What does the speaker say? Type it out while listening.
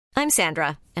I'm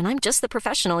Sandra, and I'm just the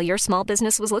professional your small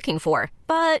business was looking for.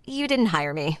 But you didn't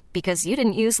hire me because you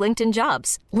didn't use LinkedIn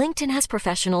Jobs. LinkedIn has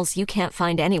professionals you can't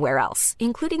find anywhere else,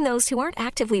 including those who aren't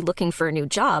actively looking for a new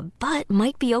job, but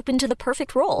might be open to the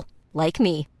perfect role, like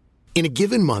me. In a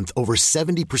given month, over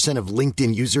 70% of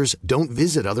LinkedIn users don't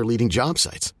visit other leading job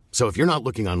sites. So if you're not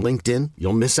looking on LinkedIn,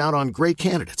 you'll miss out on great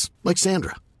candidates like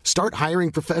Sandra. Start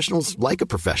hiring professionals like a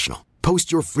professional.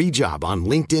 Post your free job on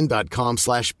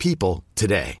linkedin.com/people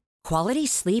today. Quality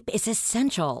sleep is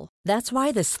essential. That's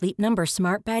why the Sleep Number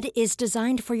Smart Bed is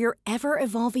designed for your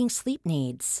ever-evolving sleep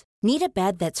needs. Need a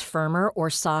bed that's firmer or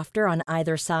softer on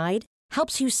either side?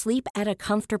 Helps you sleep at a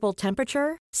comfortable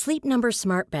temperature? Sleep Number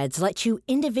Smart Beds let you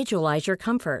individualize your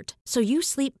comfort, so you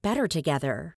sleep better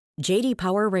together. J.D.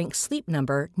 Power ranks Sleep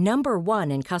Number number 1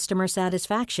 in customer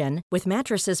satisfaction with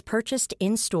mattresses purchased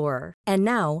in-store. And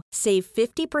now, save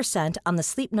 50% on the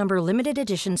Sleep Number Limited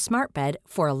Edition Smart Bed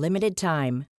for a limited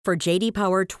time. For J.D.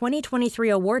 Power 2023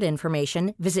 award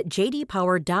information, visit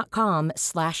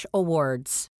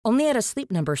jdpower.com/awards. Only at a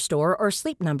Sleep Number store or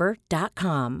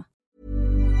sleepnumber.com.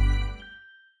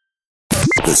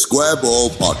 The Square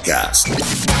Ball Podcast.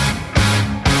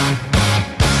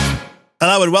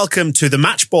 Hello and welcome to the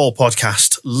Match Ball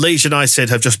Podcast. Leeds United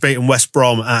have just beaten West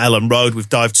Brom at Ellen Road. We've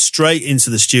dived straight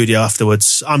into the studio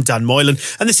afterwards. I'm Dan Moylan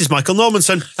and this is Michael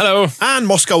Normanson. Hello. And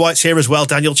Moscow White's here as well,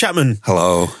 Daniel Chapman.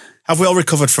 Hello. Have we all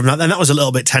recovered from that then? That was a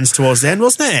little bit tense towards the end,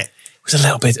 wasn't it? It was a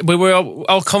little bit. We were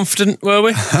all confident, were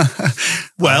we?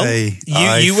 Well, I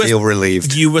feel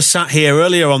relieved. You were sat here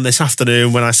earlier on this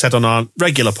afternoon when I said on our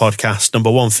regular podcast, number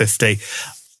 150,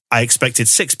 I expected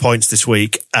 6 points this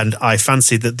week, and I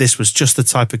fancied that this was just the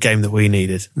type of game that we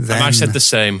needed. And I said the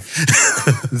same.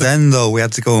 Then, though, we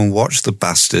had to go and watch the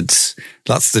bastards.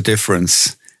 That's the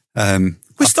difference.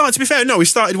 We started, to be fair, we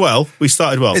started well.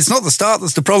 It's not the start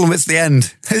that's the problem, it's the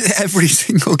end. Every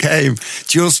single game.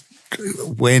 Just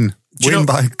win. Win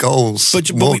by goals.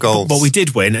 More goals. But we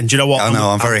did win, and do you know what? I know,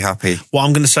 I'm very happy. What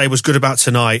I'm going to say was good about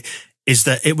tonight is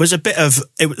that it was a bit of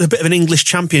an English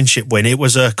Championship win. It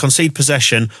was a concede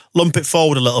possession, lump it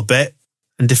forward a little bit,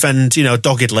 and defend,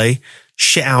 doggedly,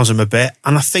 shithouse them a bit.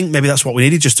 And I think maybe that's what we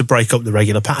needed just to break up the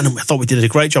regular pattern. And I thought we did a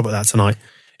great job at that tonight.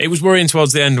 It was worrying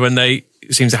towards the end when they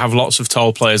seemed to have lots of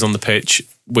tall players on the pitch.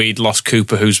 We'd lost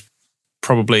Cooper, who's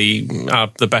probably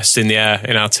the best in the air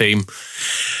in our team.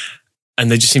 And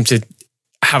they just seemed to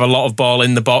have a lot of ball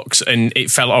in the box, and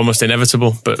it felt almost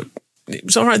inevitable. But it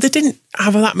was all right. They didn't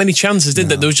have that many chances, did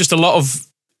they? There was just a lot of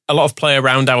play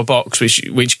around our box,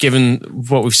 which given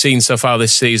what we've seen so far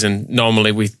this season,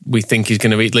 normally we think is going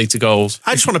to lead to goals.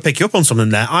 I just want to pick you up on something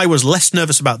there. I was less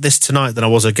nervous about this tonight than I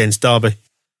was against Derby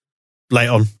late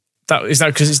on. Is that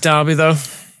because it's Derby, though?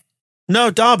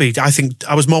 No, Derby. I think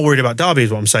I was more worried about Derby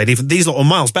is what I'm saying. Even these lot were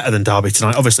miles better than Derby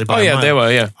tonight, obviously. By a mile. They were,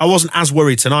 yeah. I wasn't as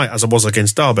worried tonight as I was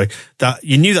against Derby. That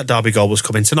you knew that Derby goal was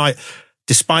coming tonight.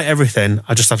 Despite everything,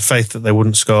 I just had faith that they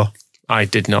wouldn't score. I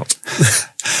did not.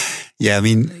 Yeah, I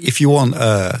mean, if you want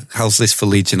how's this for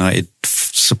Leeds United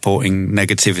supporting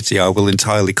negativity, I will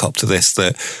entirely cop to this,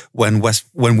 that when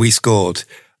we scored,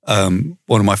 one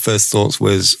of my first thoughts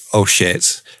was, oh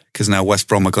shit, because now West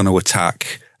Brom are going to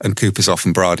attack and Cooper's off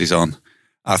and Brady's on.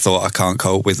 I thought I can't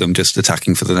cope with them just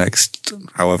attacking for the next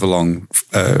however long,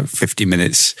 50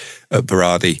 minutes at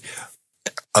Berardi.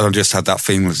 I just had that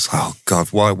feeling, oh God,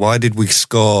 why did we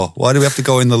score? Why do we have to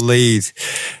go in the lead?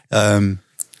 But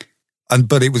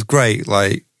it was great.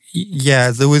 Like,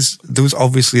 yeah, there was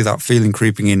obviously that feeling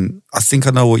creeping in. I think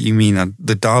I know what you mean.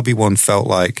 The Derby one felt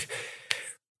like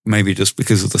maybe just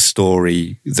because of the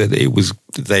story that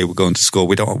they were going to score.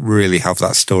 We don't really have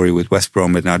that story with West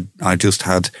Brom, and I just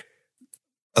had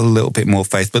a little bit more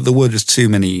faith. But there were just too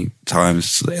many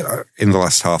times in the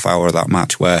last half hour of that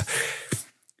match where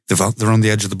they're on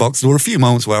the edge of the box. There were a few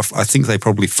moments where I think they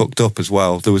probably fucked up as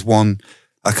well. There was one,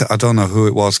 I don't know who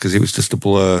it was because it was just a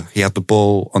blur. He had the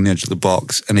ball on the edge of the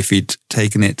box, and if he'd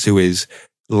taken it to his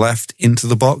left into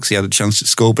the box, he had a chance to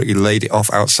score, but he laid it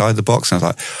off outside the box. And I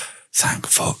was like, thank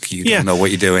fuck, you don't know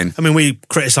what you're doing. I mean, we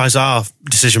criticise our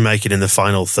decision-making in the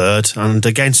final third, and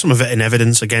again, some of it in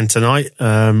evidence again tonight,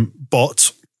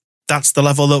 but that's the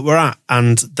level that we're at,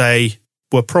 and they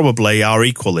were probably our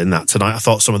equal in that tonight. I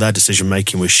thought some of their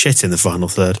decision-making was shit in the final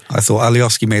third. I thought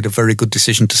Alioski made a very good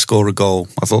decision to score a goal.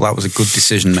 I thought that was a good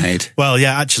decision made. Well,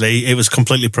 yeah, actually, it was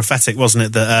completely prophetic, wasn't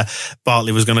it, that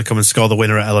Bartley was going to come and score the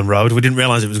winner at Ellen Road. We didn't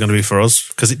realise it was going to be for us,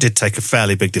 because it did take a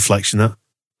fairly big deflection, that.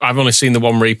 I've only seen the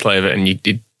one replay of it, and you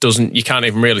can't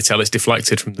even really tell it's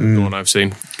deflected from the one I've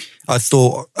seen. I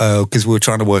thought, because we were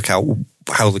trying to work out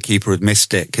how the keeper had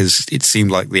missed it, because it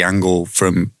seemed like the angle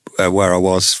from where I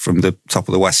was, from the top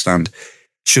of the West Stand,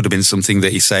 should have been something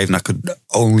that he saved, and I could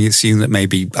only assume that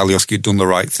maybe Alioski had done the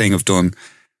right thing of done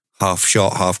half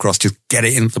shot, half cross, just get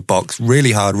it into the box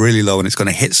really hard, really low, and it's going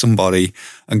to hit somebody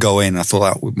and go in. I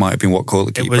thought that might have been what caught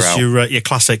the keeper out. It was your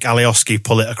classic Alioski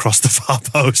pull it across the far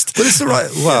post. But it's the right,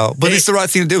 it's the right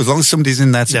thing to do as long as somebody's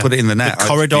in there to put it in the net. The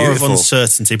corridor of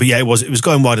uncertainty, but it was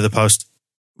going wide of the post.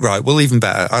 Right, well, even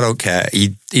better. I don't care.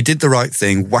 He did the right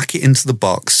thing. Whack it into the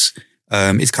box.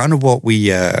 It's kind of what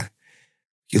you're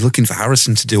looking for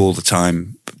Harrison to do all the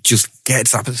time. Just get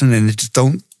to that person and just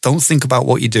don't think about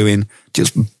what you're doing.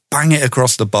 Just bang it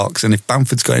across the box, and if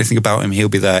Bamford's got anything about him, he'll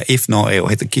be there. If not, he'll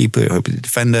hit the keeper, he'll hit the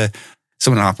defender.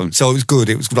 Something will happen. So it was good.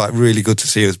 It was like really good to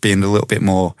see us being a little bit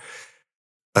more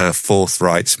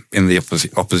forthright in the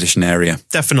opposition area.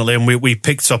 Definitely, and we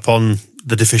picked up on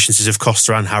the deficiencies of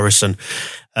Costa and Harrison.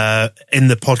 In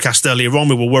the podcast earlier on,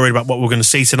 we were worried about what we were going to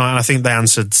see tonight, and I think they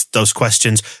answered those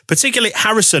questions. Particularly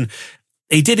Harrison,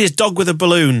 he did his dog with a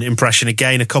balloon impression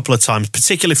again a couple of times,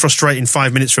 particularly frustrating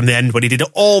 5 minutes from the end when he did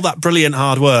all that brilliant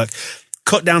hard work,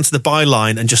 cut down to the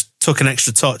byline and just took an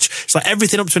extra touch. It's like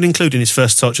everything up to and including his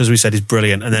first touch, as we said, is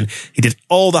brilliant. And then he did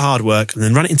all the hard work and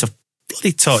then ran it into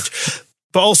bloody touch.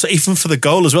 But also, even for the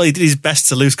goal as well, he did his best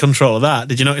to lose control of that.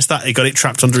 Did you notice that? He got it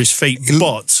trapped under his feet.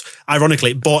 But,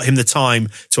 ironically, it bought him the time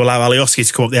to allow Alioski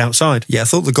to come up the outside. Yeah, I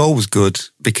thought the goal was good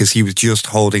because he was just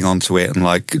holding on to it and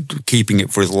like keeping it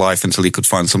for his life until he could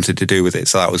find something to do with it.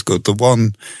 So that was good. The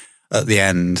one at the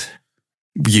end,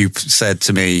 you said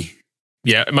to me...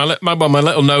 Yeah, my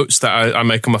little notes that I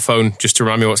make on my phone just to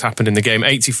remind me what's happened in the game.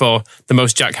 84, the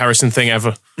most Jack Harrison thing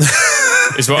ever.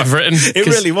 Is what I've written. It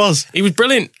really was. He was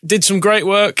brilliant, did some great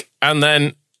work, and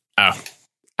then out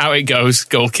it goes,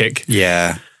 goal kick.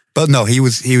 Yeah, but no, he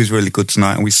was really good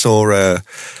tonight, and we saw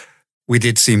we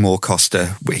did see more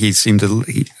Costa. He seemed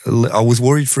I was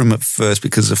worried for him at first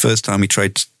because the first time he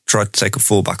tried to take a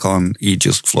fullback on, he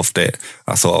just fluffed it.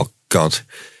 I thought, oh God.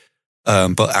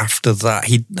 But after that,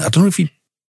 I don't know if he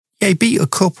beat a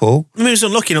couple. I mean, he was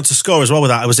unlucky not to score as well with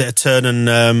that. Was it a turn and...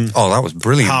 that was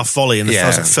brilliant. Half volley in the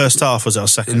first half, was it? Or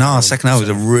second? No, second half was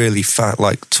a really fat,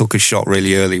 took a shot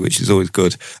really early, which is always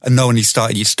good. And when you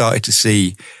started to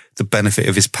see the benefit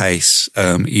of his pace,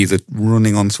 either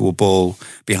running onto a ball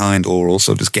behind or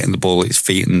also just getting the ball at his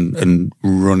feet and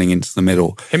running into the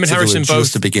middle. Him and Harrison both...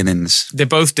 just the beginnings. They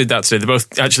both did that today. They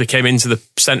both actually came into the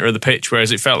centre of the pitch,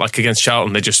 whereas it felt like against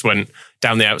Charlton, they just went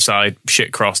down the outside,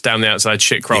 shit cross, down the outside,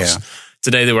 shit cross. Yeah.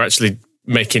 Today they were actually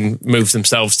making moves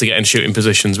themselves to get in shooting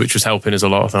positions, which was helping us a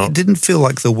lot, I thought. It didn't feel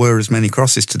like there were as many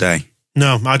crosses today.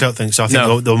 No, I don't think so. I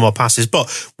think there were more passes,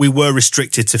 but we were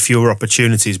restricted to fewer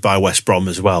opportunities by West Brom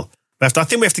as well. I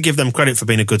think we have to give them credit for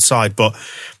being a good side, but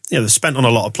they've spent on a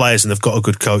lot of players and they've got a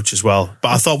good coach as well. But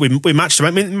I thought we matched them.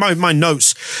 I mean, my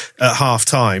notes at half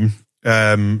time,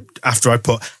 after I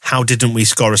put, how didn't we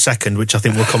score a second, which I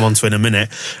think we'll come on to in a minute.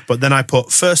 But then I put,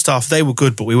 first half, they were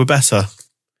good, but we were better.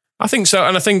 I think so.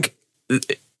 And I think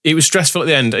it was stressful at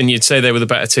the end, and you'd say they were the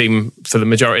better team for the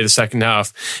majority of the second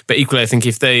half. But equally, I think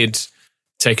if they'd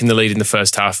taken the lead in the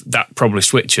first half, that probably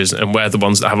switches, and we're the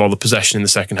ones that have all the possession in the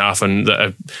second half and that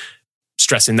are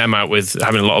stressing them out with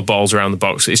having a lot of balls around the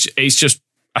box. It's just,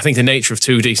 I think the nature of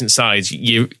two decent sides,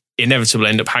 you inevitably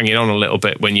end up hanging on a little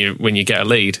bit when you get a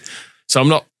lead. So I'm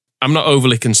not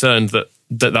overly concerned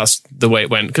that's the way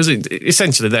it went, because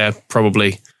essentially they're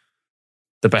probably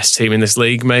the best team in this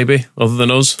league, maybe, other than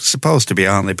us. Supposed to be,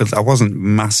 aren't they? But I wasn't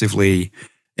massively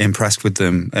impressed with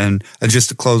them. And just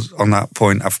to close on that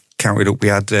point, I've counted up, we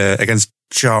had against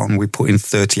Charlton, we put in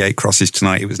 38 crosses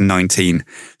tonight. It was 19.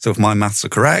 So if my maths are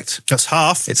correct... That's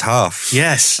half. It's half.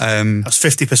 Yes. That's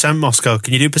 50%, Moscow.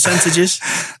 Can you do percentages?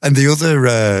 And the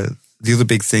other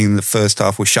big thing in the first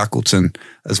half was Shackleton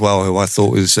as well, who I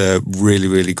thought was really,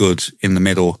 really good in the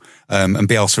middle. And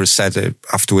Bielsa has said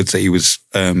afterwards that he was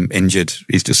injured.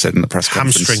 He's just said in the press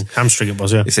conference. Hamstring it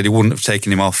was, yeah. He said he wouldn't have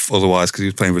taken him off otherwise because he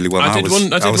was playing really well. I did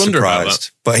wonder about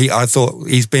that. But I thought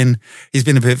he's been a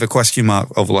bit of a question mark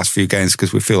over the last few games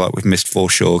because we feel like we've missed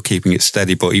Forshaw keeping it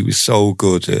steady, but he was so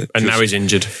good. And now he's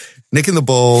injured. Nicking the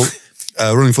ball,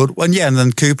 running forward. And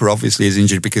then Cooper obviously is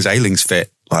injured because Ayling's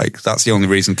fit. That's the only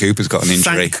reason Cooper's got an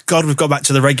injury. Thank God we've got back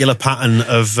to the regular pattern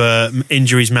of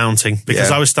injuries mounting, because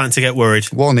I was starting to get worried.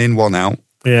 One in, one out.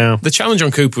 Yeah. The challenge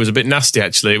on Cooper was a bit nasty,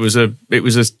 actually. It was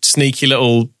a sneaky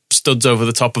little studs over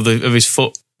the top of his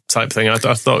foot type thing. I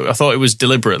thought it was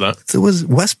deliberate, that.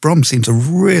 West Brom seemed to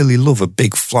really love a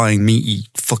big flying meaty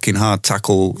fucking hard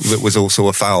tackle that was also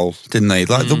a foul, didn't they?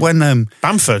 When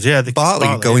Bamford,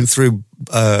 Bartley going through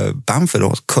Bamford,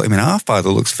 or cut him in half by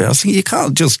the looks of it. I was thinking, you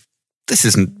can't just... This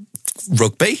isn't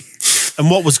rugby. And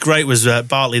what was great was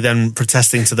Bartley then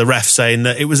protesting to the ref, saying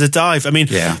that it was a dive. I mean,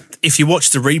 if you watch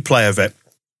the replay of it,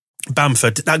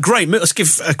 Bamford, that great. Let's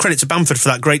give credit to Bamford for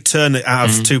that great turn out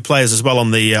of two players as well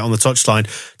on the touchline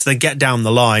to then get down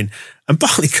the line. And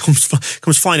Bartley comes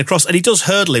flying across, and he does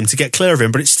hurdle him to get clear of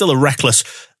him, but it's still a reckless.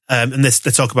 And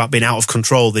they talk about being out of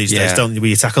control these days, don't they, with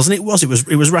your tackles? And it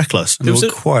was reckless. There were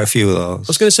quite a few of those. I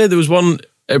was going to say there was one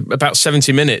about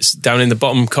 70 minutes down in the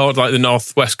bottom corner, like the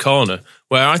northwest corner,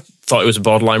 where I thought it was a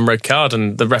borderline red card,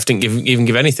 and the ref didn't even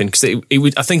give anything because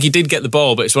I think he did get the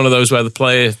ball, but it's one of those where the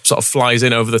player sort of flies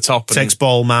in over the top, takes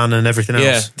ball man and everything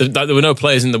else. Yeah, there were no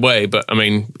players in the way, but I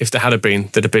mean, if there had been,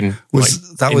 there'd have been.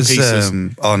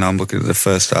 Oh no, I'm looking at the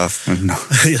first half. No.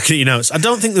 Look at your notes. I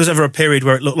don't think there was ever a period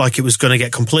where it looked like it was going to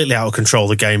get completely out of control,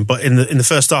 the game. But in the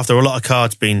first half, there were a lot of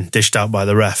cards being dished out by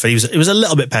the ref. It was a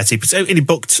little bit petty. But he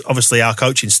booked obviously our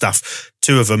coaching staff.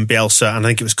 Two of them, Bielsa, and I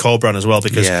think it was Corberan as well,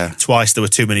 because twice there were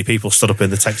too many people stood up in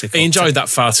the technical. He enjoyed that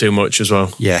far too much as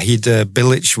well. Yeah,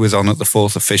 Bilic was on at the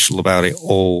fourth official about it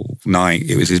all night.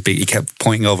 It was his big. He kept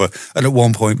pointing over, and at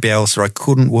one point, Bielsa, I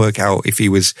couldn't work out if he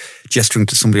was gesturing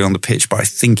to somebody on the pitch, but I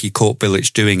think he caught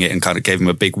Bilic doing it and kind of gave him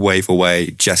a big wave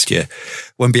away gesture.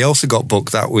 When Bielsa got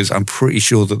booked, I'm pretty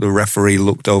sure that the referee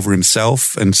looked over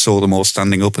himself and saw them all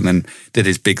standing up, and then did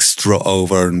his big strut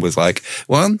over and was like,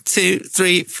 1, 2,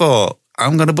 3, 4.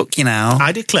 I'm going to book you now.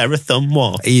 I declare a thumb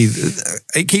war.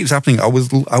 It keeps happening. I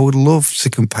would love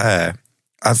to compare.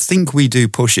 I think we do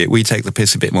push it. We take the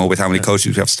piss a bit more with how many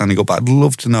coaches we have standing up. But I'd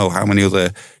love to know how many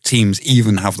other teams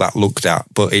even have that looked at.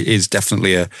 But it is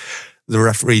definitely the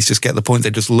referees just get the point. They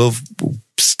just love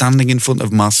standing in front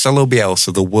of Marcelo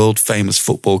Bielsa, the world-famous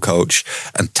football coach,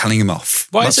 and telling him off.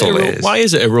 Why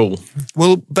is it a rule?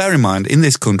 Well, bear in mind, in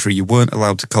this country, you weren't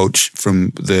allowed to coach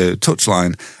from the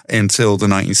touchline until the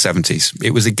 1970s.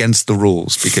 It was against the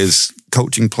rules because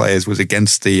coaching players was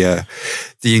against the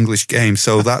English game.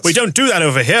 So we don't do that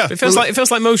over here. It feels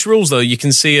like most rules, though. You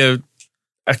can see a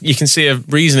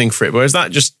reasoning for it. Whereas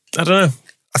that just, I don't know.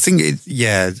 I think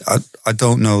I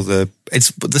don't know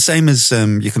it's the same as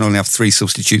you can only have 3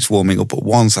 substitutes warming up at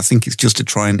once. I think it's just to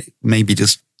try and maybe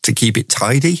just to keep it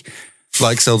tidy,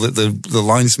 like so that the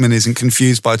linesman isn't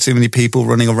confused by too many people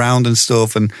running around and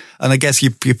stuff. And I guess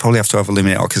you probably have to have a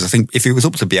limit, because I think if it was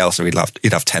up to Bielsa,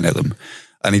 he'd have 10 of them,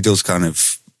 and he does kind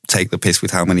of take the piss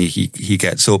with how many he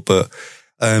gets up. But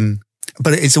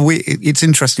it's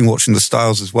interesting watching the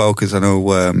styles as well, because I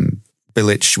know.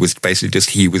 Bilic was basically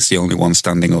he was the only one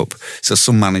standing up. So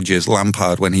some managers,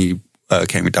 Lampard, when he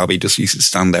came with Derby, just used to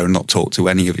stand there and not talk to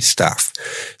any of his staff.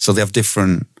 So they have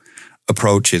different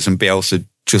approaches, and Bielsa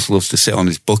just loves to sit on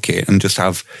his bucket and just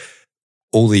have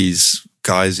all these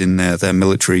guys in their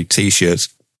military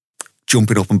T-shirts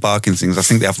jumping up and barking things. I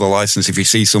think they have the license. If you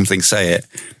see something, say it.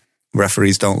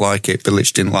 Referees don't like it.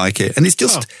 Bilic didn't like it. And it's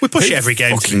just... we push it every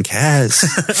game. Who fucking cares?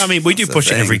 I mean, we do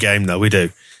push it every game, though. We do.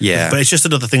 Yeah. But it's just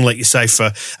another thing, like you say,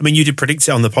 you did predict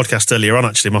it on the podcast earlier on,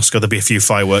 actually, Moscow. There'll be a few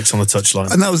fireworks on the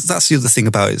touchline. And that's the other thing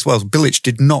about it as well. Bilic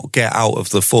did not get out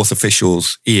of the fourth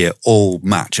official's ear all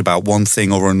match about one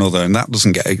thing or another, and that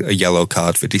doesn't get a yellow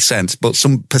card for dissent. But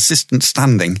some persistent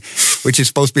standing, which is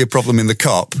supposed to be a problem in the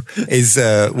COP, is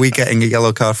we getting a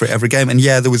yellow card for it every game. And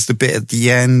there was the bit at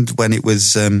the end when it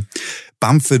was...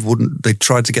 Bamford they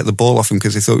tried to get the ball off him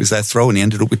because they thought it was their throw, and he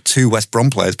ended up with 2 West Brom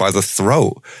players by the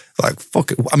throat. Like,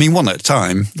 fuck it. I mean, one at a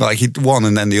time. Like, he'd one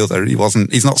and then the other.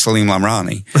 He's not Salim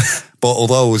Lamrani. But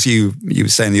although, as you were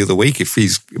saying the other week, if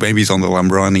he's on the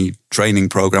Lamrani training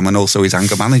program, and also his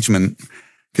anger management,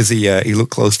 because he looked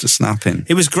close to snapping.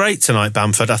 It was great tonight,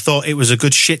 Bamford. I thought it was a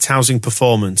good shithousing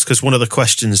performance, because one of the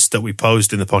questions that we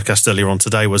posed in the podcast earlier on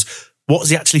today was, what was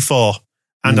he actually for?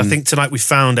 And I think tonight we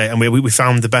found it, and we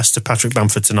found the best of Patrick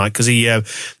Bamford tonight, because he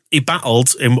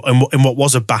battled in what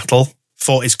was a battle,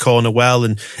 fought his corner well,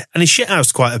 and he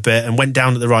shithoused quite a bit and went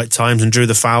down at the right times and drew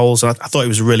the fouls. And I thought it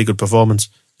was a really good performance.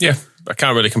 Yeah, I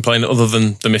can't really complain other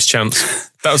than the missed chance.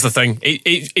 That was the thing.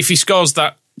 If he scores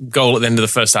that goal at the end of the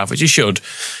first half, which he should,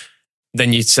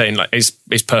 then you'd say like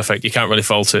it's perfect. You can't really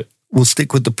fault it. We'll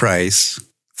stick with the praise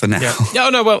for now.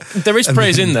 Yeah. No, well, there is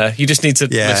praise in there. You just need to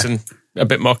listen a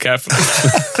bit more carefully.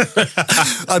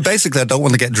 I don't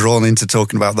want to get drawn into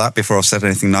talking about that before I've said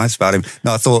anything nice about him.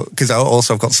 No, I thought, because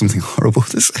I've got something horrible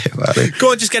to say about him.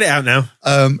 Go on, just get it out now.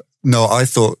 No, I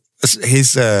thought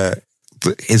his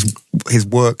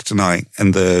work tonight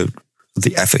and the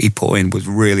effort he put in was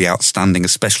really outstanding,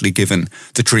 especially given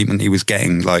the treatment he was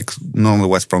getting. Like, none of the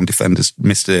West Brom defenders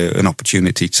missed an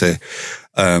opportunity to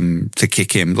to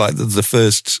kick him. Like the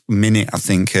first minute, I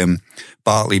think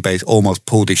Bartley almost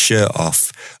pulled his shirt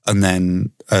off, and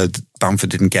then Bamford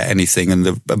didn't get anything,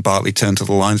 and Bartley turned to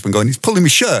the linesman going, "He's pulling my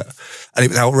shirt," and it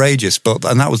was outrageous.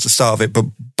 And that was the start of it. But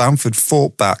Bamford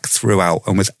fought back throughout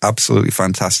and was absolutely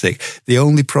fantastic. The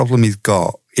only problem he's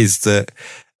got is that,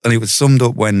 and it was summed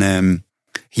up when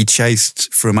he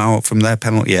chased from their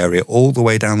penalty area all the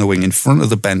way down the wing in front of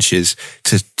the benches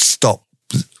to stop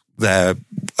their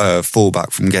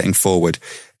fullback from getting forward.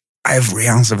 Every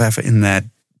ounce of effort in there.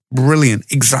 Brilliant.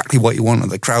 Exactly what you want.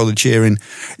 The crowd are cheering.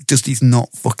 Just he's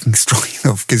not fucking strong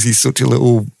enough because he's such a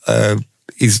little,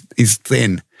 he's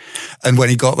thin. And when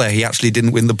he got there, he actually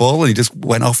didn't win the ball and he just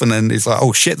went off, and then he's like,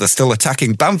 oh shit, they're still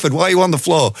attacking. Bamford, why are you on the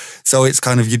floor? So it's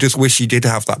kind of, you just wish he did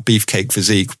have that beefcake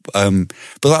physique. But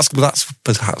that's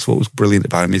perhaps what was brilliant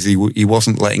about him, is he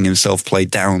wasn't letting himself play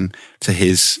down to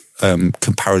his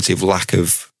comparative lack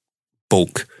of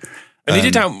bulk. And he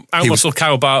did out-muscle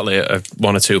Kyle Bartley at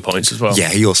 1 or 2 points as well. Yeah,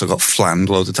 he also got flattened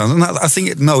loads of times. And I think,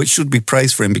 it should be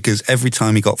praised for him, because every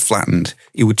time he got flattened,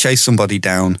 he would chase somebody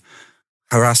down,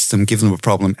 harass them, give them a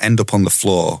problem, end up on the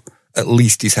floor. At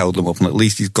least he's held them up, and at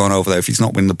least he's gone over there. If he's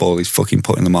not winning the ball, he's fucking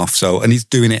putting them off. So, and he's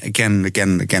doing it again and again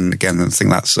and again and again. And I think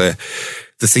that's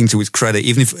the thing to his credit.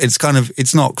 Even if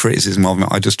it's not criticism of him,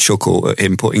 I just chuckle at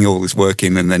him putting all this work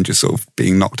in and then just sort of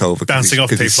being knocked over. Bouncing off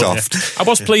people. He's soft. Yeah. I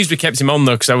was pleased we kept him on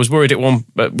though, because I was worried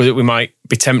that we might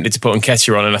be tempted to put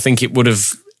Nketiah on, and I think it would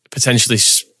have potentially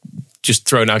just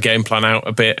thrown our game plan out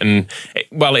a bit. And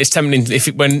it's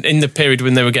tempting when in the period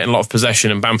when they were getting a lot of possession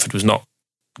and Bamford was not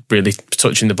really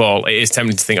touching the ball, it is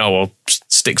tempting to think, oh well,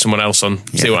 stick someone else on,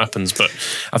 see what happens. But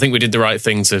I think we did the right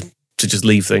thing to just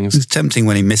leave things. It was tempting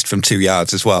when he missed from 2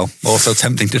 yards as well. Also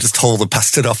tempting to just haul the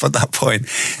bastard off at that point.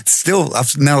 Still,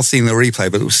 I've now seen the replay,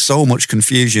 but there was so much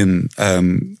confusion.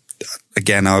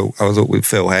 Again, I was up with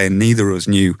Phil Hay, and neither of us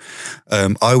knew.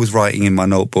 I was writing in my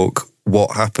notebook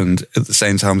what happened at the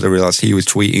same time as I realised he was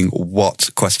tweeting what ?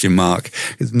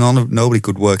 Because nobody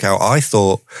could work out. I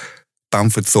thought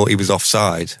Bamford thought he was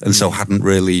offside, and so hadn't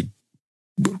really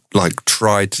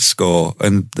tried to score,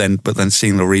 but then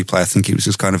seeing the replay, I think it was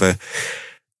just kind of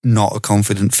not a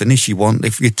confident finish.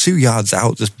 If you're 2 yards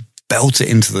out, just belt it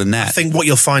into the net. I think what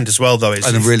you'll find as well, though, is...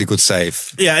 And a really good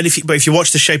save. Yeah, and if you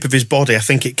watch the shape of his body, I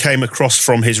think it came across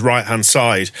from his right-hand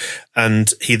side,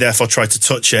 and he therefore tried to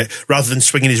touch it, rather than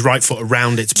swinging his right foot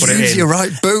around it to put it in. Use your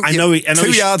right boot. I know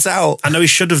 2 yards out. I know he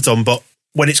should have done, but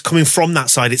when it's coming from that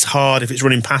side, it's hard, if it's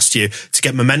running past you, to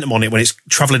get momentum on it when it's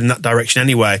travelling in that direction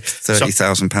anyway.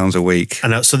 £30,000 a week. I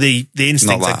know. So the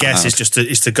instinct, I guess, is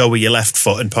to go with your left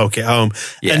foot and poke it home.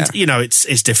 Yeah. And,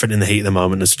 it's different in the heat at the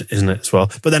moment, isn't it, as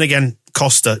well? But then again,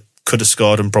 Costa could have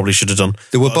scored and probably should have done.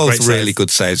 They were both really good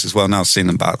saves as well. Now I've seen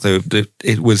them back.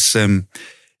 It was,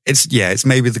 it's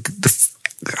maybe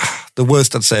the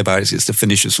worst I'd say about it is it's the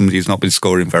finish of somebody who's not been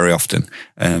scoring very often,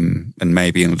 and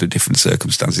maybe under different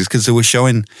circumstances. Because they were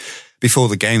showing, before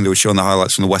the game, they were showing the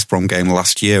highlights from the West Brom game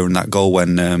last year, and that goal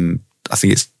when I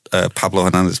think it's Pablo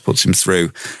Hernandez puts him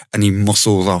through, and he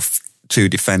muscles off 2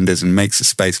 defenders and makes a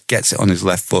space, gets it on his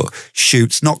left foot,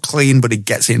 shoots, not clean, but he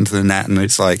gets it into the net, and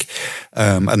it's like,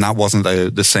 and that wasn't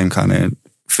the same kind of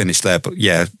finish there. But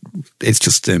yeah, it's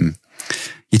just... it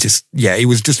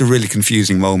was just a really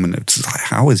confusing moment. It's like,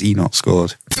 how has he not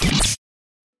scored?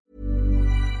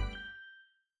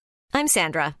 I'm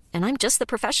Sandra, and I'm just the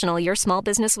professional your small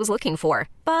business was looking for.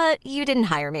 But you didn't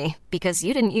hire me because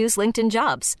you didn't use LinkedIn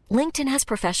Jobs. LinkedIn has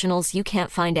professionals you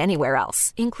can't find anywhere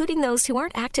else, including those who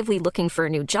aren't actively looking for a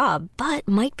new job, but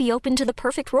might be open to the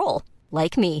perfect role,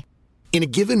 like me. In a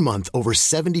given month, over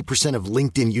 70% of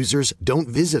LinkedIn users don't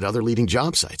visit other leading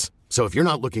job sites. So if you're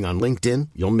not looking on LinkedIn,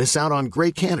 you'll miss out on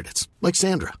great candidates like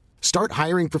Sandra. Start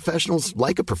hiring professionals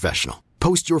like a professional.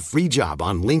 Post your free job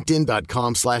on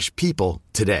linkedin.com/people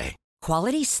today.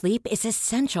 Quality sleep is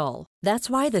essential. That's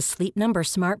why the Sleep Number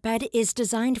Smart Bed is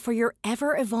designed for your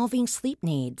ever-evolving sleep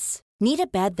needs. Need a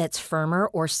bed that's firmer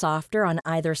or softer on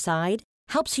either side?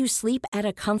 Helps you sleep at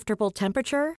a comfortable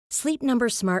temperature? Sleep Number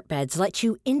Smart Beds let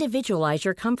you individualize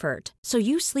your comfort, so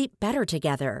you sleep better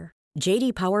together.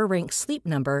 J.D. Power ranks Sleep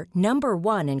Number number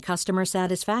 1 in customer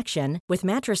satisfaction with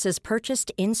mattresses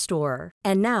purchased in-store.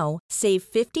 And now, save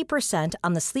 50%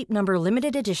 on the Sleep Number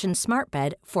Limited Edition Smart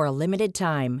Bed for a limited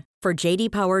time. For J.D.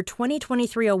 Power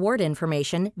 2023 award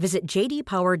information, visit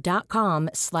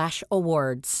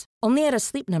jdpower.com/awards. Only at a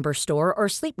Sleep Number store or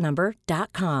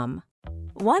sleepnumber.com.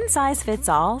 One size fits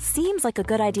all seems like a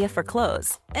good idea for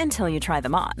clothes until you try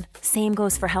them on. Same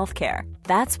goes for healthcare.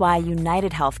 That's why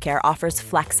United Healthcare offers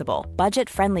flexible,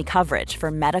 budget-friendly coverage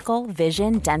for medical,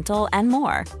 vision, dental, and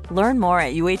more. Learn more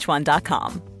at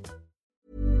uh1.com.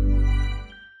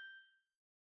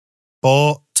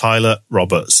 Poor Tyler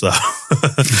Roberts, though,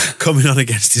 coming on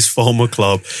against his former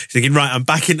club. He's thinking, right, I'm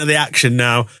back into the action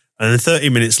now. And then 30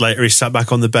 minutes later, he sat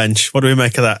back on the bench. What do we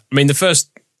make of that? I mean, the first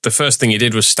thing he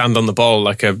did was stand on the ball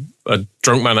like a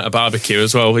drunk man at a barbecue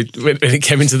as well. When he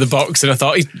came into the box, and I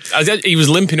thought he was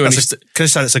limping when Can I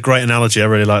say that's a great analogy? I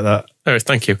really like that. Oh,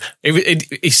 thank you.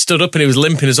 He stood up and he was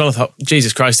limping as well. I thought,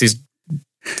 Jesus Christ, he's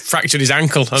fractured his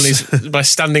ankle by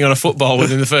standing on a football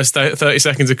within the first 30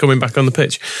 seconds of coming back on the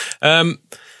pitch.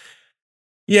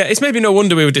 Yeah, it's maybe no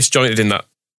wonder we were disjointed in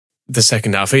the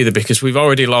second half either, because we've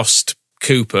already lost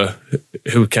Cooper,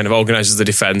 who kind of organises the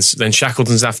defence. Then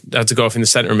Shackleton's had to go off in the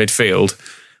centre of midfield.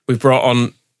 We've brought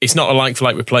on, it's not a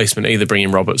like-for-like replacement either,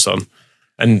 bringing Roberts on.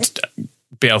 And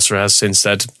Bielsa has since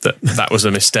said that was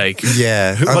a mistake.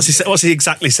 Yeah. What's he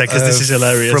exactly said? Because this is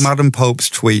hilarious. From Adam Pope's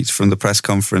tweet from the press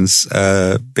conference,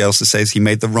 Bielsa says he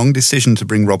made the wrong decision to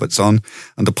bring Roberts on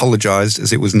and apologised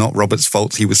as it was not Roberts'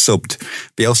 fault he was subbed.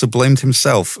 Bielsa blamed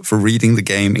himself for reading the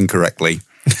game incorrectly.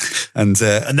 And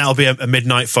that'll be a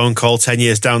midnight phone call 10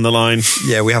 years down the line.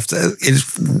 Yeah, we have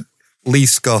to... Lee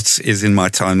Scott is in my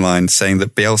timeline saying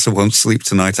that Bielsa won't sleep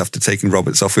tonight after taking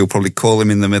Roberts off. He'll probably call him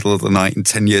in the middle of the night in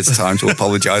 10 years' time to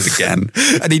apologise again.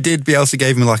 And he did. Bielsa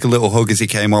gave him like a little hug as he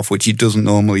came off, which he doesn't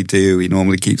normally do. He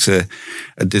normally keeps a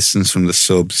distance from the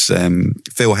subs.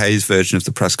 Phil Hayes' version of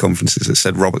the press conferences that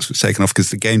said Roberts was taken off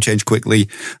because the game changed quickly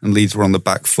and Leeds were on the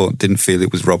back foot, didn't feel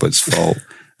it was Roberts' fault.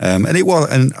 And it was.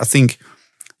 And I think...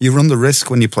 you run the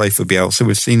risk when you play for Bielsa.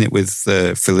 We've seen it with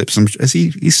Phillips.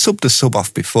 He's subbed a sub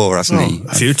off before, hasn't he?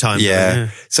 A few times.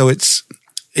 Yeah. So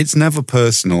it's never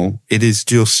personal. It is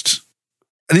just,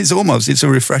 and it's a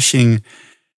refreshing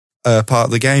part of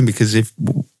the game, because if,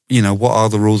 what are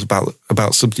the rules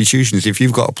about substitutions? If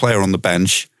you've got a player on the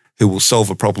bench who will solve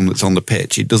a problem that's on the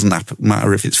pitch, it doesn't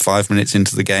matter if it's 5 minutes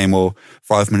into the game or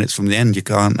 5 minutes from the end. You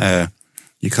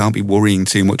can't be worrying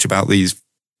too much about these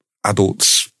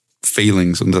adults'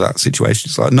 feelings under that situation.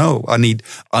 It's like, no, I need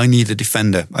a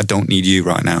defender. I don't need you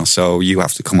right now. So you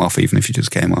have to come off even if you just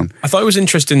came on. I thought it was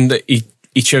interesting that he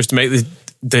chose to make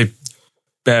the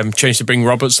change to bring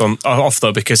Roberts off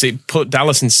though, because it put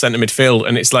Dallas in centre midfield,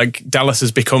 and it's like Dallas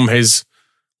has become his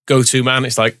go-to man.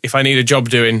 It's like, if I need a job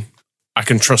doing, I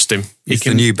can trust him. He's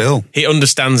the new Bill. He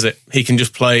understands it. He can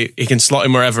just play. He can slot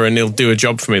him wherever and he'll do a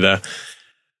job for me there,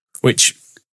 which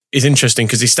is interesting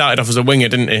because he started off as a winger,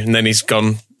 didn't he? And then he's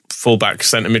gone full-back,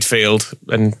 centre midfield,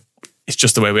 and it's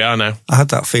just the way we are now. I had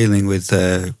that feeling with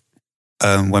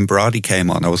when Berardi came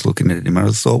on. I was looking at him and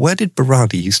I thought, where did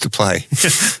Berardi used to play?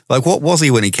 Like, what was he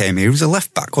when he came here? He was a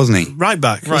left-back, wasn't he?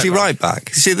 Right-back. Was he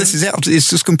right-back? See, this is it. It's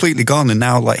just completely gone. And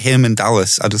now, like him and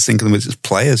Dallas, I just think of them as just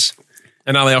players.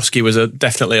 And Alioski was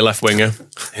definitely a left-winger,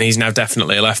 and he's now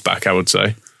definitely a left-back, I would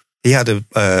say. He had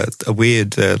a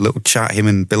weird little chat. Him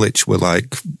and Bilic were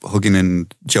like hugging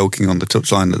and joking on the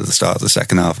touchline at the start of the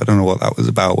second half. I don't know what that was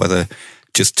about, whether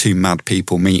just two mad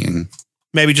people meeting.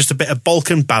 Maybe just a bit of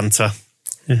Balkan banter.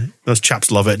 Yeah. Those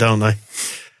chaps love it, don't they?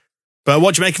 But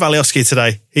what do you make of Alioski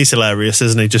today? He's hilarious,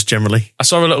 isn't he, just generally? I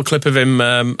saw a little clip of him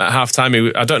at half-time.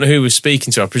 I don't know who he was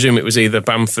speaking to. I presume it was either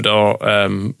Bamford or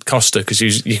Costa, because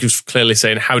he was clearly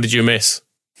saying, how did you miss?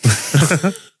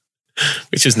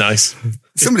 Which is nice.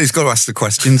 Somebody's got to ask the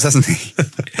questions, hasn't he?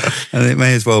 And it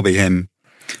may as well be him.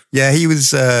 Yeah, he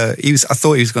was. I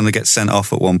thought he was going to get sent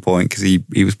off at one point because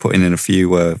he was putting in a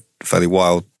few fairly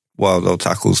wild old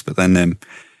tackles, but then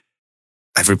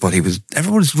everybody was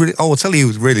really. Oh, I'll tell you, he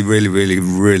was really, really, really,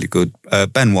 really good.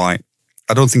 Ben White.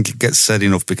 I don't think it gets said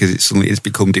enough because it's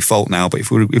become default now. But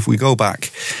if we go back,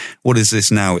 what is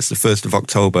this now? It's the 1st of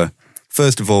October.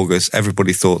 1st of August,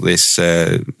 everybody thought this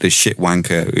shit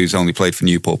wanker who's only played for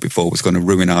Newport before was going to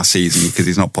ruin our season because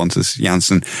he's not Pontus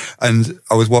Jansson. And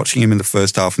I was watching him in the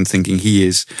first half and thinking he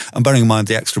is, and bearing in mind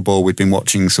the extra ball, we'd been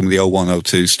watching some of the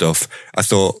 01-02 stuff, I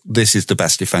thought this is the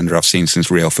best defender I've seen since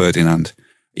Rio Ferdinand.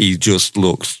 He just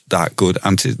looks that good.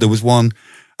 And there was one,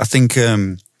 I think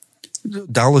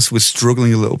Dallas was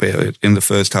struggling a little bit in the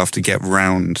first half to get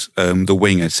round the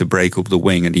winger to break up the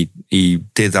wing, and he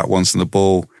did that once and the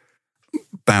ball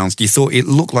bounced. You thought it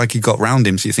looked like he got round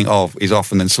him, so you think, oh, he's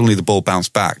off, and then suddenly the ball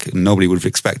bounced back and nobody would have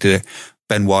expected it.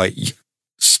 Ben White,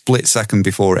 split second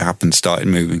before it happened, started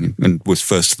moving and was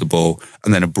first to the ball,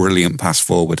 and then a brilliant pass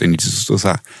forward, and he just does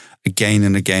that again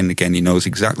and again and again. He knows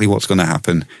exactly what's going to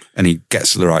happen and he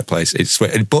gets to the right place.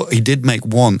 But he did make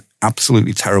one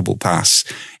absolutely terrible pass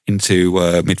into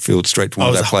midfield straight to one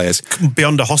of their players.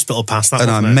 Beyond a hospital pass, that.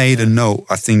 And I made a note,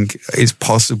 I think it's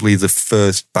possibly the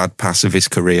first bad pass of his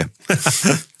career.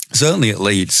 Certainly at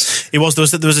Leeds. It was.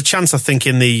 There was a chance, I think,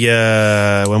 in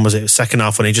the when was it? Second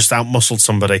half, when he just out-muscled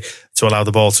somebody to allow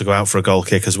the ball to go out for a goal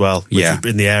kick as well.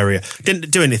 In the area,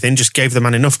 didn't do anything. Just gave the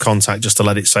man enough contact just to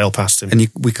let it sail past him. And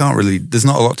we can't really. There's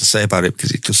not a lot to say about it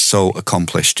because it's just so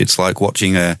accomplished. It's like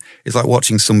watching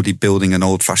somebody building an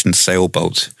old-fashioned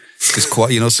sailboat. It's quite,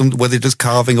 where they're just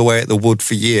carving away at the wood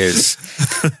for years,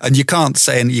 and you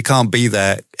can't be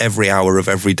there every hour of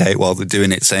every day while they're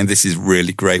doing it, saying this is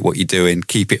really great what you're doing,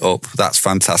 keep it up, that's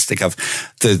fantastic.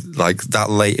 That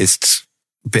latest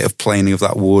bit of planing of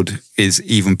that wood is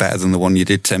even better than the one you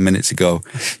did 10 minutes ago.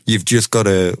 You've just got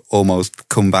to almost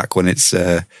come back when it's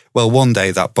one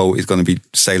day that boat is going to be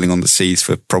sailing on the seas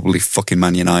for probably fucking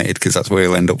Man United, because that's where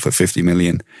he'll end up for 50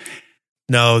 million.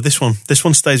 No, this one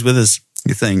stays with us.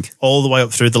 You think? All the way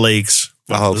up through the leagues.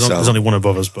 I hope so. There's only one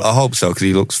above us. But I hope so, because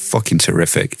he looks fucking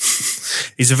terrific.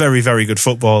 He's a very, very good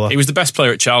footballer. He was the best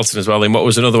player at Charlton as well in what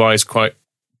was an otherwise quite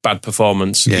bad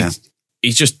performance. Yeah. He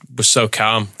just was so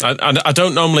calm. I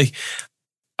don't normally...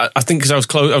 I think because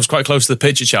I was quite close to the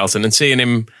pitch at Charlton, and seeing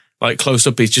him like close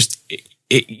up, he's just...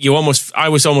 I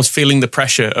was almost feeling the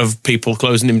pressure of people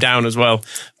closing him down as well.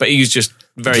 But he was just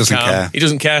very calm. Care. He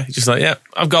doesn't care. He's just like, yeah,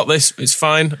 I've got this. It's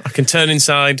fine. I can turn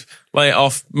inside, lay it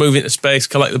off, move into space,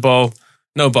 collect the ball.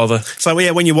 No bother. It's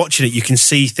like, when you're watching it, you can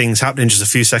see things happening just a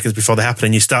few seconds before they happen,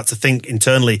 and you start to think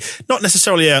internally, not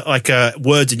necessarily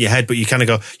words in your head, but you kind of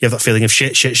go, you have that feeling of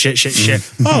shit.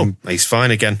 Oh, he's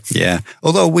fine again. Yeah.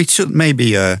 Although we should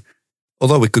maybe,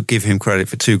 although we could give him credit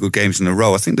for 2 good games in a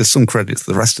row, I think there's some credit to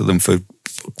the rest of them for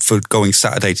going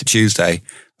Saturday to Tuesday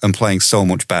and playing so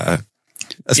much better.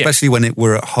 Especially when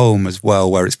we're at home as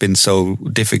well, where it's been so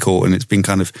difficult, and it's been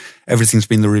kind of, everything's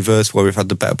been the reverse, where we've had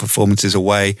the better performances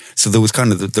away. So there was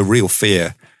kind of the real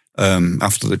fear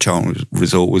after the Charlton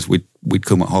result was we'd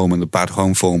come at home and the bad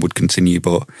home form would continue,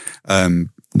 but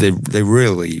they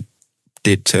really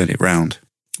did turn it round.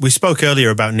 We spoke earlier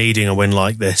about needing a win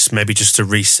like this, maybe just to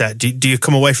reset. Do you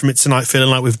come away from it tonight feeling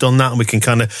like we've done that and we can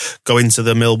kind of go into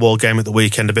the Millwall game at the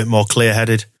weekend a bit more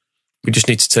clear-headed? We just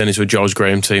need to turn into a George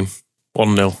Graham team.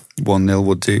 1-0. 1-0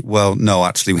 would do. Well, no,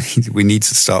 actually, we need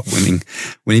to start winning.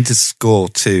 We need to score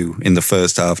 2 in the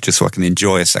first half just so I can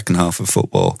enjoy a second half of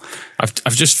football. I've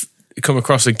just come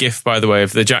across a GIF, by the way,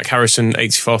 of the Jack Harrison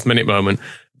 84th minute moment.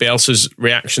 Bielsa's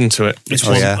reaction to it. It's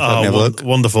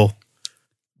wonderful.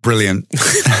 Brilliant.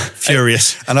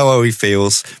 Furious. I know how he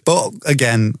feels. But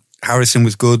again, Harrison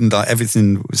was good, and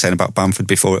everything we were saying about Bamford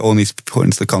before, it all needs to be put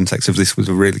into the context of this was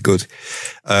a really good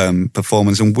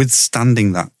performance. And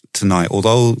withstanding that tonight,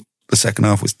 although the second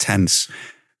half was tense,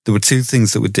 there were 2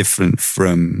 things that were different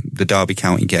from the Derby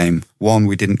County game. 1,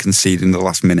 we didn't concede in the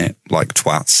last minute like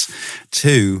twats.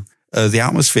 2, the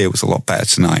atmosphere was a lot better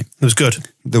tonight. It was good.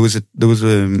 There was a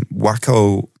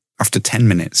wacko after 10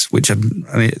 minutes, which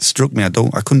it struck me. I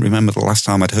couldn't remember the last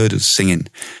time I'd heard us singing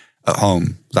at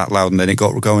home that loud, and then it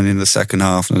got going in the second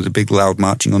half, and there was a big loud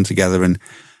marching on together, and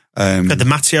had the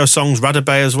Matteo songs, Radabe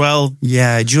as well.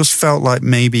 Yeah, it just felt like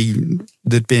maybe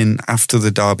there'd been, after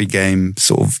the Derby game,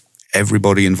 sort of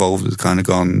everybody involved has kind of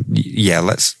gone, yeah,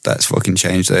 let's fucking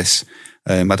change this.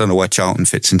 I don't know where Charlton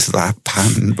fits into that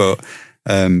pattern,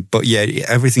 but yeah,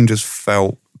 everything just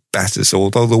felt better. So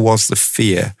although there was the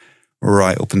fear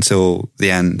right up until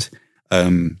the end,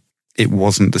 it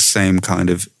wasn't the same kind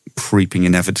of creeping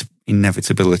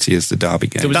inevitability as the Derby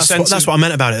game. That's what I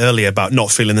meant about it earlier, about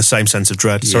not feeling the same sense of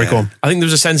dread. Sorry, go on. I think there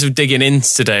was a sense of digging in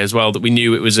today as well, that we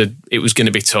knew it was going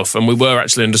to be tough, and we were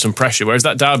actually under some pressure. Whereas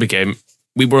that Derby game,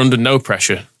 we were under no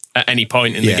pressure at any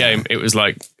point in the game. It was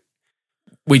like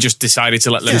we just decided to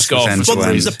let them score.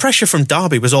 The pressure from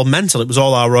Derby was all mental. It was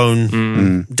all our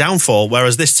own downfall,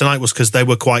 whereas this tonight was because they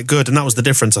were quite good, and that was the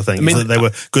difference, I think. I mean, that they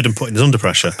were good and putting us under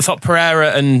pressure. I thought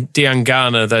Pereira and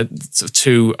Diangana, they're sort of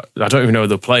 2, I don't even know who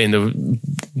they're playing.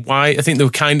 I think they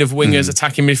were kind of wingers,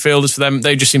 attacking midfielders for them.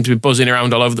 They just seemed to be buzzing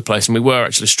around all over the place, and we were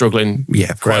actually struggling.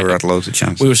 Yeah, Pereira had loads of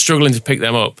chances. We were struggling to pick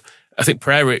them up. I think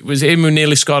Pereira, it was him who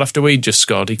nearly scored after we'd just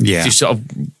scored. He sort of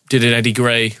did an Eddie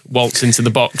Gray waltz into the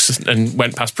box and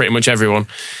went past pretty much everyone.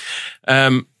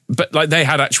 But like, they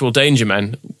had actual danger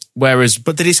men, whereas...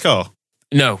 But did he score?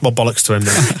 No. Well, bollocks to him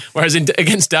then. Whereas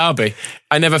against Derby,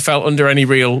 I never felt under any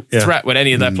real threat when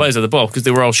any of their players had the ball, because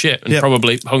they were all shit and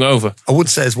probably hungover. I would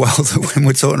say as well that when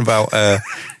we're talking about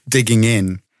digging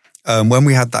in, when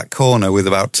we had that corner with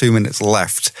about 2 minutes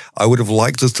left, I would have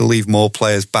liked us to leave more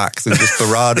players back than just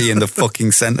Berardi in the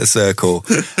fucking centre circle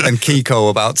and Kiko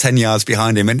about 10 yards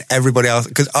behind him and everybody else.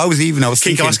 Because I was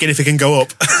thinking, asking if he can go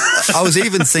up. I was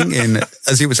even thinking,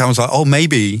 as it was, I was like, oh,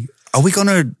 maybe, are we going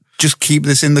to just keep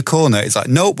this in the corner. It's like,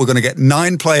 nope, we're going to get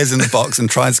 9 players in the box and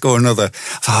try and score another.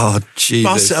 Oh, Jesus.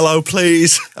 Marcelo,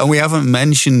 please. And we haven't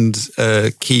mentioned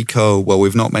Kiko. Well,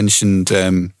 we've not mentioned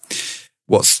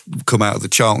what's come out of the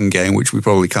Charlton game, which we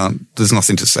probably can't. There's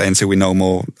nothing to say until we know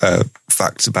more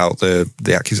facts about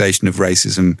the accusation of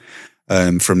racism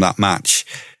from that match.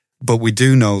 But we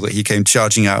do know that he came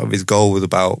charging out of his goal with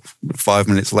about 5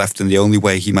 minutes left, and the only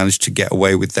way he managed to get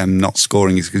away with them not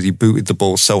scoring is because he booted the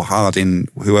ball so hard in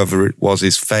whoever it was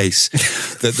his face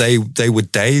that they were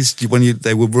dazed when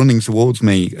they were running towards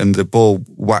me, and the ball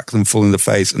whacked them full in the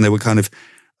face, and they were kind of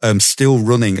still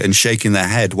running and shaking their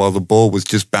head while the ball was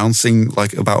just bouncing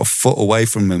like about a foot away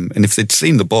from them. And if they'd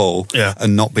seen the ball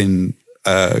and not been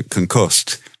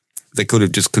concussed, they could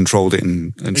have just controlled it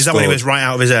and Is that when he was right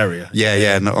out of his area?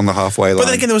 Yeah, on the halfway line. But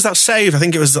then again, there was that save. I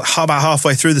think it was about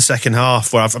halfway through the second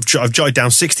half where I've jotted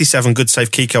down 67 good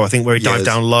save Kiko, I think, where he dived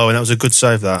down low, and that was a good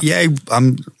save, that. Yeah,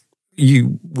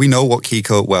 we know what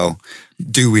Kiko, well,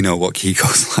 do we know what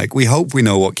Kiko's like? We hope we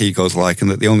know what Kiko's like,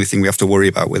 and that the only thing we have to worry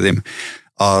about with him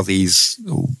are these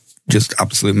just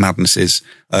absolute madnesses.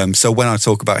 So when I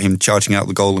talk about him charging out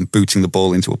the goal and booting the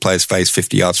ball into a player's face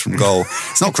 50 yards from goal,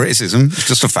 it's not criticism, it's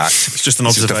just a fact. It's just an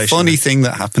observation. It's just a funny thing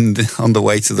that happened on the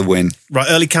way to the win. Right,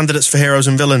 early candidates for heroes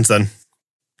and villains then?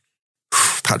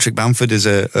 Patrick Bamford is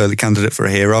an early candidate for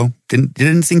a hero.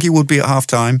 Didn't think he would be at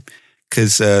half-time,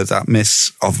 because that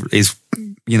miss is,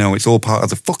 it's all part of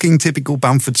the fucking typical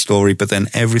Bamford story, but then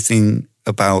everything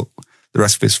about the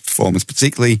rest of his performance,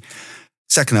 particularly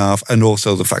second half, and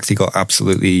also the fact he got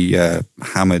absolutely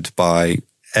hammered by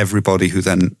everybody who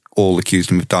then all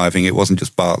accused him of diving. It wasn't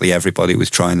just Bartley, everybody was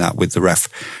trying that with the ref.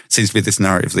 It seems to be this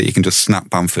narrative that you can just snap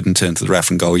Bamford and turn to the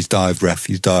ref and go, he's dived, ref,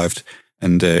 he's dived.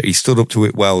 And he stood up to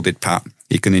it well, did Pat.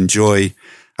 He can enjoy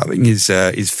having his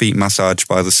feet massaged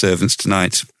by the servants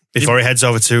tonight. Before he heads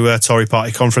over to Tory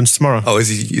Party conference tomorrow. Oh, is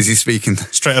he speaking?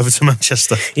 Straight over to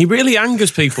Manchester. He really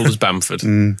angers people as Bamford.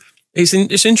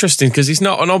 It's interesting because he's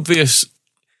not an obvious...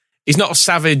 He's not a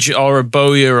savage or a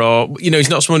bowyer or, he's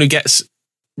not someone who gets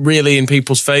really in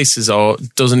people's faces or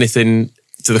does anything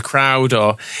to the crowd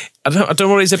or... I don't know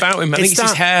what it's about him. I think it's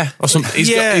his hair or something.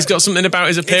 He's got something about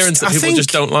his appearance that people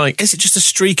just don't like. Is it just a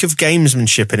streak of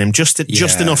gamesmanship in him? Just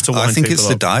enough to wind people up? I think it's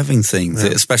the diving thing,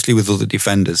 that especially with other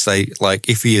defenders. They, like,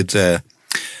 if he'd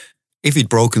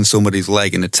broken somebody's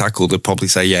leg in a tackle, they'd probably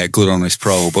say, yeah, good on this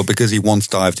pro. But because he once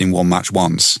dived in one match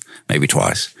once, maybe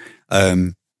twice,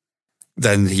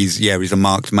 then he's a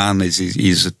marked man.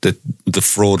 He's the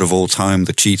fraud of all time,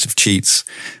 the cheat of cheats.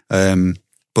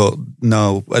 But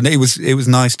no, and it was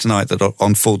nice tonight that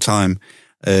on full time,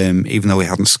 even though he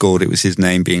hadn't scored, it was his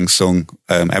name being sung.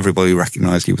 Everybody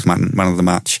recognised he was man of the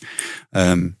match.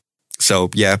 So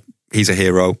yeah, he's a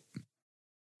hero.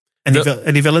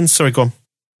 Any villains? Sorry, go on.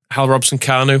 Hal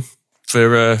Robson-Kanu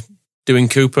for doing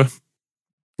Cooper.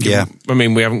 Yeah. I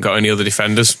mean, we haven't got any other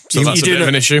defenders, so that's a bit of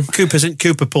an issue.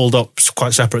 Cooper pulled up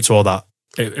quite separate to all that.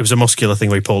 It was a muscular thing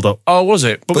where he pulled up. Oh, was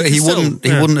it? But he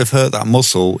wouldn't have hurt that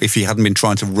muscle if he hadn't been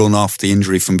trying to run off the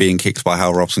injury from being kicked by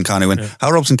Hal Robson-Kanu. And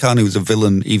Hal Robson-Kanu was a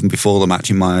villain even before the match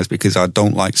in my eyes, because I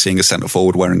don't like seeing a centre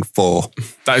forward wearing 4.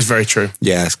 That is very true.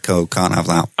 Yeah, can't have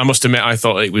that. I must admit, I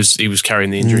thought he was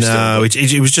carrying the injury still. No,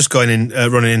 he was just going in,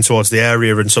 running in towards the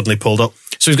area and suddenly pulled up.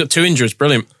 So he's got 2 injuries.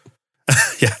 Brilliant.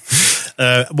 Yeah.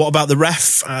 What about the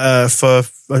ref for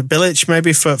Bilic,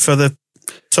 maybe, for the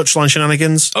touchline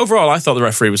shenanigans? Overall, I thought the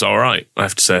referee was all right, I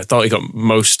have to say. I thought he got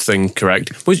most things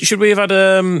correct. Should we have had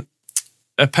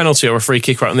a penalty or a free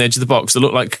kick right on the edge of the box that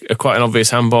looked like quite an obvious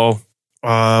handball?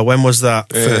 When was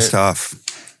that? First half.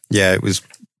 Yeah, it was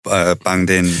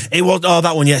banged in. It was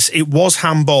that one. Yes, it was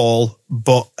handball,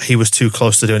 but he was too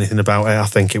close to do anything about it. I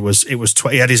think it was.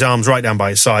 He had his arms right down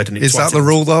by his side, and is that the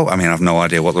rule though? I mean, I've no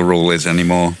idea what the rule is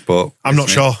anymore, but I'm not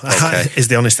sure. Okay. Is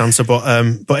the honest answer. But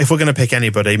if we're going to pick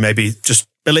anybody, maybe just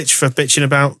Bilic for bitching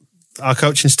about our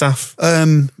coaching staff.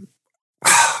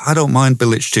 I don't mind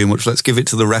Bilic too much. Let's give it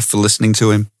to the ref for listening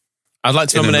to him. I'd like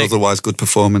to nominate an otherwise good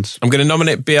performance. I'm going to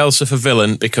nominate Bielsa for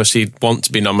villain because he'd want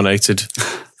to be nominated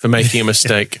for making a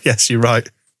mistake. Yes, you're right.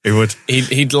 He would.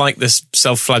 He'd like this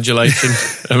self-flagellation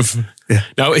of... Yeah.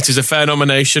 No, it is a fair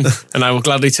nomination, and I will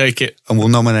gladly take it. And we'll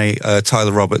nominate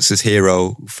Tyler Roberts as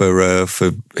hero for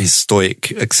his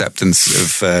stoic acceptance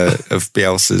of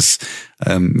Bielsa's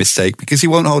mistake, because he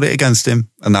won't hold it against him,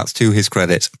 and that's to his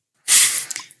credit.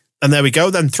 And there we go,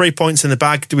 then 3 points in the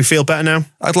bag. Do we feel better now?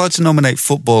 I'd like to nominate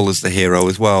football as the hero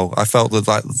as well. I felt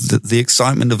that the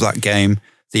excitement of that game,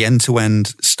 the end-to-end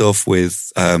stuff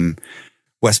with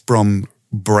West Brom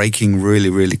breaking really,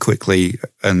 really quickly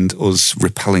and us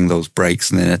repelling those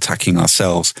breaks and then attacking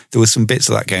ourselves. There were some bits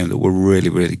of that game that were really,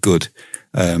 really good.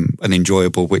 and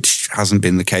enjoyable, which hasn't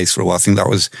been the case for a while. I think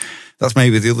that's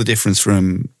maybe the other difference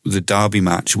from the Derby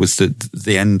match, was that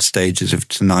the end stages of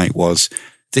tonight was,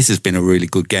 this has been a really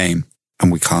good game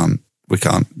and we can't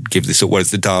give this up.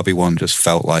 Whereas the Derby one just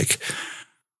felt like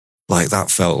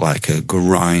that felt like a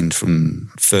grind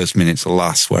from first minute to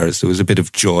last, whereas there was a bit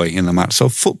of joy in the match. So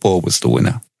football was the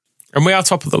winner. And we are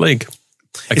top of the league.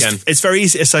 Again. It's very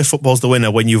easy to say football's the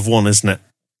winner when you've won, isn't it?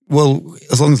 Well,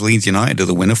 as long as Leeds United are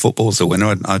the winner, football's the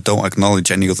winner. I don't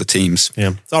acknowledge any other teams.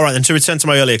 Yeah. All right, then, to return to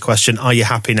my earlier question, are you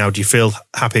happy now? Do you feel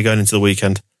happy going into the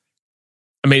weekend?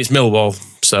 I mean, it's Millwall,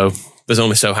 so there's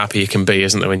only so happy you can be,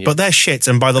 isn't there? But they're shit,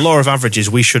 and by the law of averages,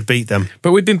 we should beat them.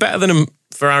 But we've been better than them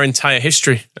for our entire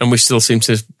history, and we still seem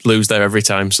to lose there every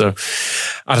time. So,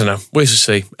 I don't know. We'll just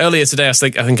see. Earlier today, I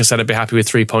think I said I'd be happy with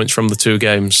 3 points from the 2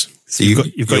 games. So you're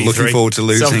looking forward to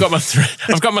losing. So I've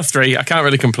got my 3. I can't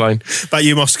really complain. About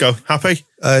you, Moscow. Happy?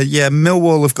 Yeah,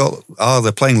 Millwall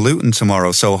they're playing Luton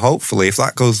tomorrow. So hopefully, if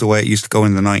that goes the way it used to go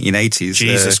in the 1980s,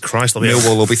 Jesus Christ,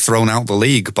 Millwall will be thrown out the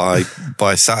league by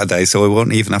Saturday. So we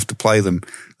won't even have to play them.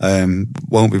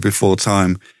 Won't be before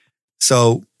time.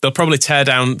 So they'll probably tear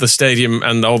down the stadium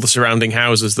and all the surrounding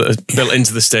houses that are built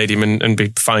into the stadium and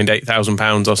be fined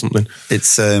 £8,000 or something.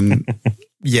 It's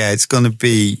yeah, it's going to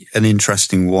be an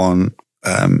interesting one.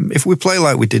 If we play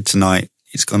like we did tonight,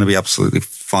 it's going to be absolutely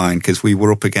fine, because we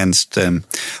were up against,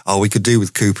 we could do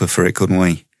with Cooper for it, couldn't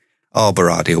we? Oh,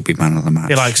 Berardi will be man of the match.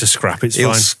 He likes a scrap, He'll fine.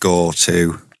 He'll score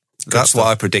too. That's what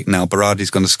I predict now.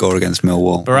 Berardi's going to score against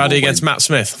Millwall. Berardi against Matt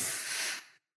Smith.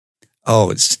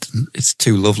 Oh, it's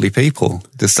 2 lovely people.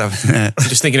 Just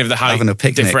thinking of the height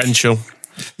differential.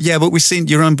 Yeah, but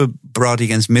you remember Berardi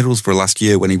against Middlesbrough last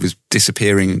year when he was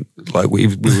disappearing, like we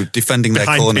were defending their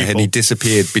corner and he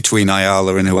disappeared between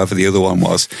Ayala and whoever the other one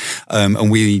was.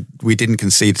 And we didn't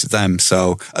concede to them.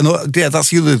 So, that's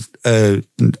the other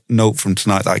note from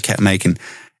tonight that I kept making.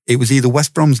 It was either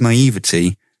West Brom's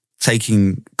naivety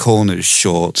taking corners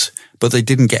short, but they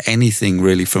didn't get anything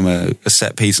really from a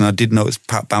set piece. And I did notice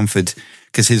Pat Bamford,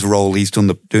 because his role, he's doing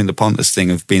the Pontus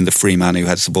thing of being the free man who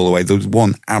heads the ball away. There was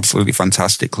one absolutely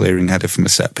fantastic clearing header from a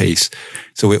set piece.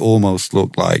 So it almost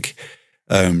looked like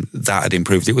that had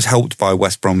improved. It was helped by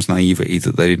West Brom's naivety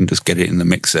that they didn't just get it in the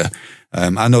mixer.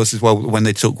 I noticed as well, when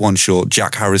they took one short,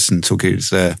 Jack Harrison took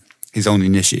his own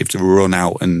initiative to run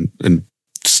out and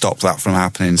stop that from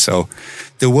happening. So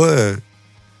there were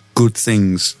good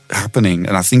things happening,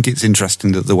 and I think it's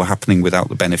interesting that they were happening without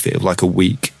the benefit of like a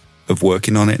week of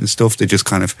working on it and stuff. They just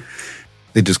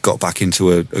got back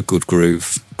into a good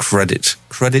groove. Credit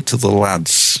to the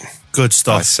lads. Good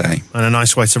stuff, I say. And a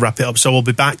nice way to wrap it up. So we'll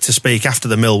be back to speak after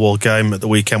the Millwall game at the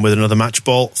weekend with another match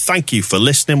ball. Thank you for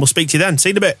listening. We'll speak to you then. See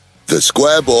you in a bit. The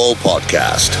Square Ball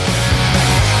Podcast.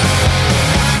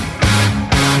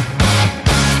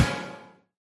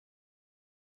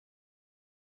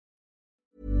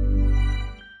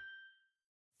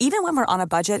 Even when we're on a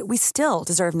budget, we still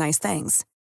deserve nice things.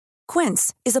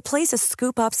 Quince is a place to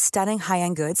scoop up stunning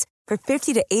high-end goods for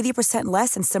 50 to 80%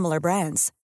 less than similar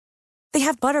brands. They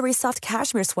have buttery soft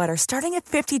cashmere sweaters starting at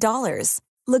 $50,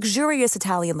 luxurious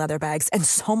Italian leather bags, and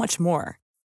so much more.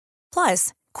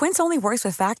 Plus, Quince only works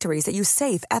with factories that use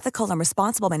safe, ethical, and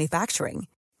responsible manufacturing.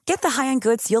 Get the high-end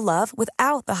goods you'll love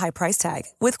without the high price tag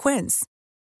with Quince.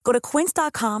 Go to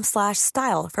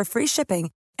quince.com/style for free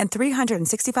shipping and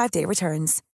 365-day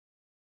returns.